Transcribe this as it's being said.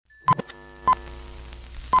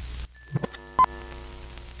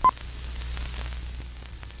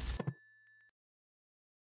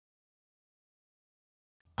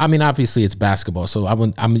I mean, obviously it's basketball, so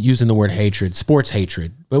I'm using the word hatred, sports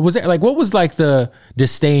hatred. But was it like, what was like the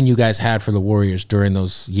disdain you guys had for the Warriors during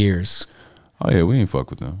those years? Oh yeah, we ain't fuck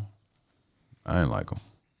with them. I ain't like them.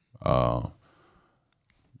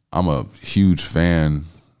 I'm a huge fan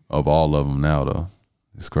of all of them now, though.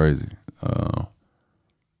 It's crazy.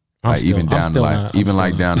 Like even down to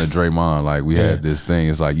Draymond, like we had this thing.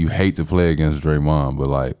 It's like you hate to play against Draymond, but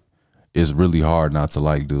like it's really hard not to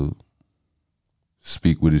like dude.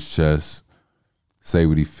 Speak with his chest, say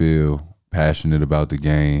what he feel, passionate about the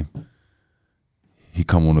game. He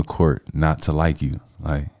come on the court not to like you.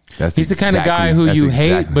 Like he's the kind of guy who you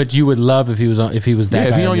hate, but you would love if he was that guy.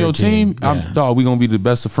 If he on your team, dog, we gonna be the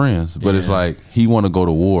best of friends. But it's like he want to go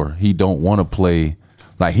to war. He don't want to play.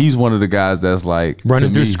 Like he's one of the guys that's like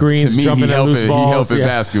running through screens, jumping at loose balls. He helping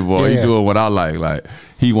basketball. He doing what I like. Like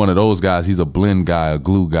he one of those guys. He's a blend guy, a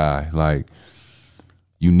glue guy. Like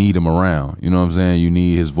you need him around. You know what I'm saying? You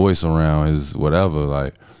need his voice around, his whatever.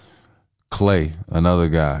 Like Clay, another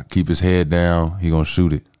guy. Keep his head down. He gonna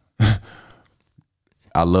shoot it.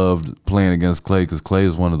 I loved playing against Clay because Clay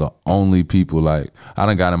is one of the only people, like, I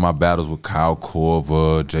done got in my battles with Kyle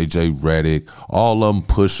Korver, JJ Redick, all of them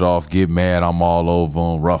push off, get mad, I'm all over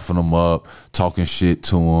them, roughing them up, talking shit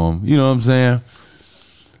to them. You know what I'm saying?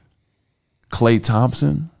 Klay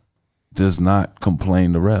Thompson does not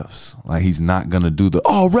complain to refs. Like, he's not going to do the,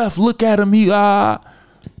 oh, ref, look at him, man,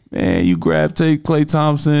 you take Klay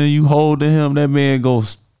Thompson, you holding him, that man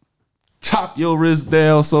goes chop your wrist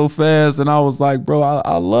down so fast. And I was like, bro,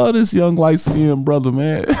 I love this young light-skinned brother,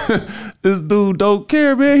 man. This dude don't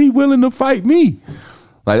care, man. He willing to fight me.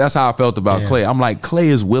 Like, that's how I felt about Klay. I'm like, Klay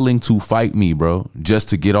is willing to fight me, bro, just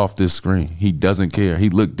to get off this screen. He doesn't care. He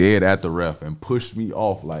looked dead at the ref and pushed me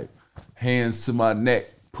off, like, hands to my neck,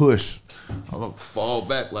 push. I'm gonna fall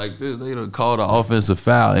back like this. They done called an offensive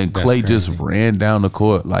foul, and Klay just ran down the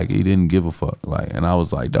court like he didn't give a fuck. Like, and I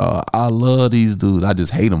was like, dog, I love these dudes. I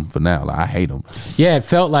just hate them for now. Like, I hate them. Yeah, it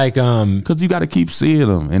felt like because you got to keep seeing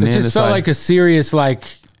them, and it just felt like a serious, like,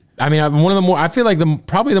 I mean, one of the more, I feel like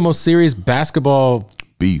probably the most serious basketball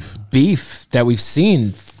beef that we've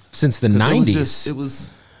seen since the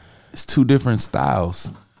 90s. It's two different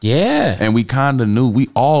styles. Yeah, and we kind of knew. We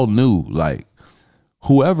all knew, like,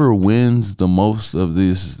 whoever wins the most of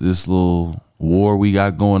this little war we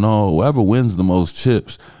got going on, whoever wins the most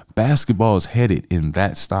chips, basketball is headed in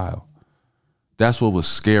that style. That's what was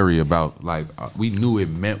scary about, like, we knew it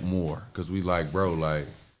meant more because we like, bro, like,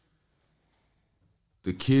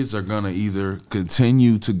 the kids are going to either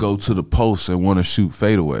continue to go to the post and want to shoot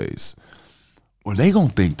fadeaways, or they going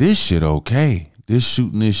to think this shit okay. This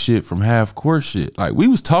shooting this shit from half court shit. Like, we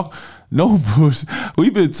was talking, no bullshit.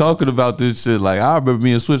 We've been talking about this shit. Like, I remember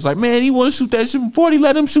me and Switch, like, man, he want to shoot that shit from 40.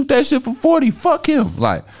 Let him shoot that shit from 40. Fuck him.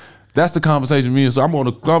 Like, that's the conversation me and so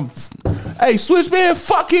hey, Switch, man,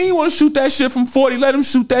 fuck him. He want to shoot that shit from 40. Let him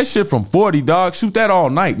shoot that shit from 40, dog. Shoot that all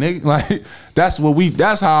night, nigga. Like,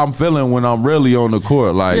 that's how I'm feeling when I'm really on the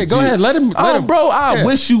court. Like, yeah, go ahead. Let him. Bro, I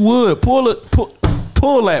wish you would.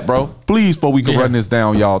 Pull that, bro. Please, before we can run this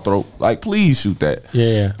down y'all throat. Like, please shoot that.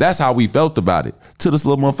 Yeah. That's how we felt about it. Till this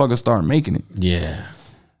little motherfucker start making it. Yeah.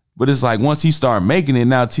 But it's like, once he started making it,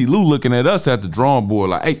 now T. Lou looking at us at the drawing board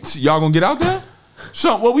like, hey, y'all gonna get out there?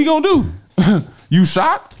 Shump, what we gonna do? You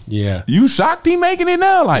shocked? Yeah. You shocked he making it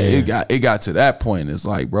now? Like, it got to that point. It's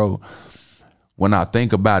like, bro, when I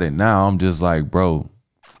think about it now, I'm just like, bro,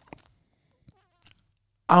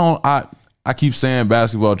 I keep saying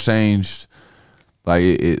basketball changed.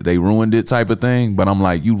 Like, they ruined it type of thing, but I'm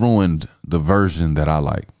like, you ruined the version that I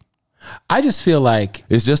like. I just feel like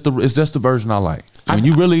it's just the version I like. When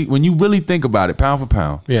you really think about it, pound for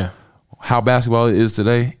pound, yeah, how basketball is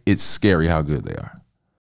today, it's scary how good they are.